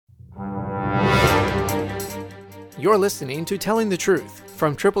You're listening to Telling the Truth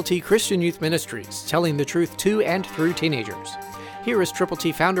from Triple T Christian Youth Ministries, telling the truth to and through teenagers. Here is Triple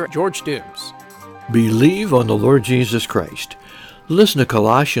T founder George Dooms. Believe on the Lord Jesus Christ. Listen to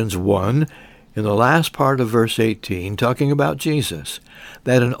Colossians 1 in the last part of verse 18, talking about Jesus,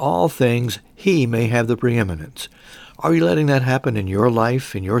 that in all things he may have the preeminence. Are you letting that happen in your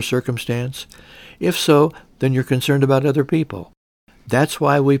life, in your circumstance? If so, then you're concerned about other people. That's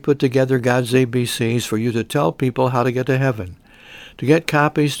why we put together God's ABCs for you to tell people how to get to heaven. To get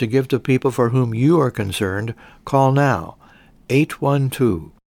copies to give to people for whom you are concerned, call now,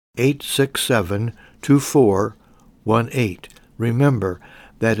 812-867-2418. Remember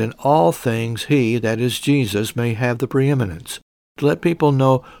that in all things he, that is Jesus, may have the preeminence. To let people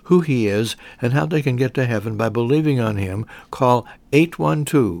know who he is and how they can get to heaven by believing on him, call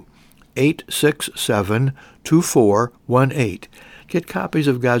 812-867-2418. Get copies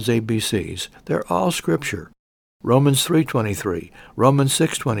of God's ABCs. They're all Scripture. Romans 3:23, Romans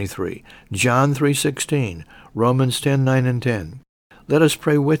 6:23, John 3:16, Romans 10:9 and 10. Let us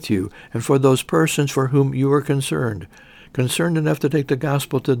pray with you and for those persons for whom you are concerned enough to take the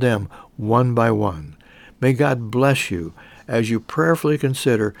gospel to them one by one. May God bless you as you prayerfully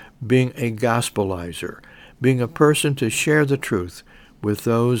consider being a gospelizer, being a person to share the truth with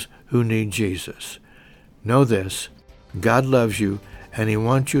those who need Jesus. Know this, God loves you, and he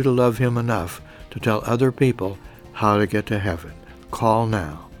wants you to love him enough to tell other people how to get to heaven. Call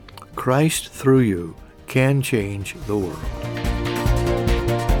now. Christ, through you, can change the world.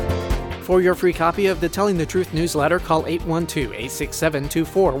 For your free copy of the Telling the Truth newsletter, call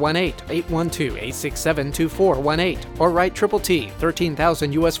 812-867-2418, 812-867-2418, or write Triple T,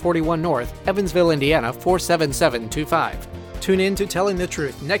 13,000 U.S. 41 North, Evansville, Indiana, 47725. Tune in to Telling the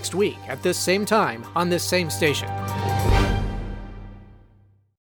Truth next week at this same time on this same station.